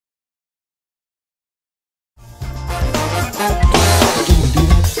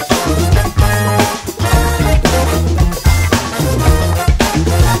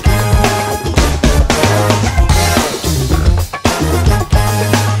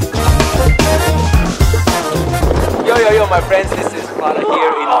my friends, this is Vlada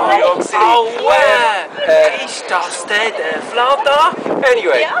here in New York City. Is das der Vlada?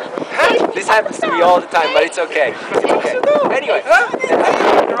 Anyway, this happens to me all the time, but it's okay. It's okay. Anyway,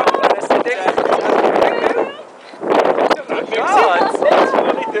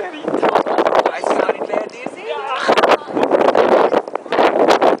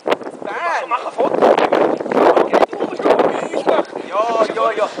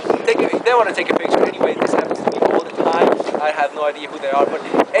 they want to take a picture. Anyway, this happens to me all the time. I have no idea who they are, but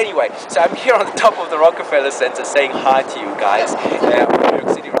anyway, so I'm here on the top of the Rockefeller Center saying hi to you guys. I'm in New York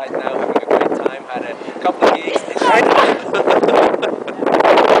City right now, having a great time. Had a couple of gigs. Saying hi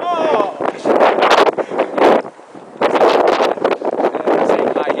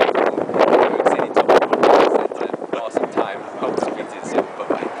here from New York City, top of the Rockefeller Center. Awesome time. Hope to meet you soon. Bye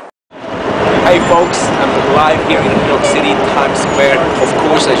bye. Hey folks, I'm live here in New York City, Times Square, of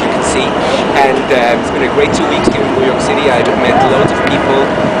course, as you can see, and it's been a great 2 weeks here in New York City. I've met loads of people,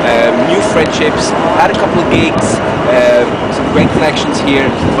 new friendships, had a couple of gigs, some great connections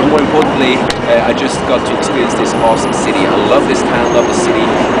here, but more importantly, I just got to experience this awesome city. I love this town, love this city.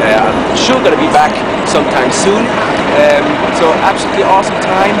 I'm sure going to be back sometime soon, so absolutely awesome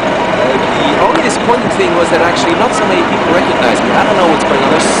time. The only disappointing thing was that actually not so many people recognize me. I don't know what's going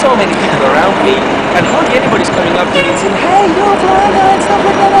on. There's so many people around me, and hardly anybody's coming up to me and saying, "Hey, you're Vlada," and stuff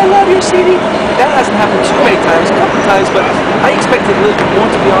like that. "I love your city." That hasn't happened too many times, a couple of times, but I expected a little bit more,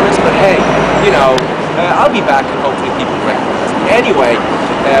 to be honest. But hey, you know, I'll be back, and hopefully people recognize me. Anyway,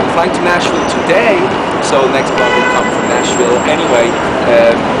 I'm flying to Nashville today, so next vlog will come from Nashville. Anyway,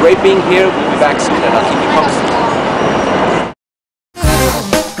 great being here. We'll be back soon, and I'll keep you posted.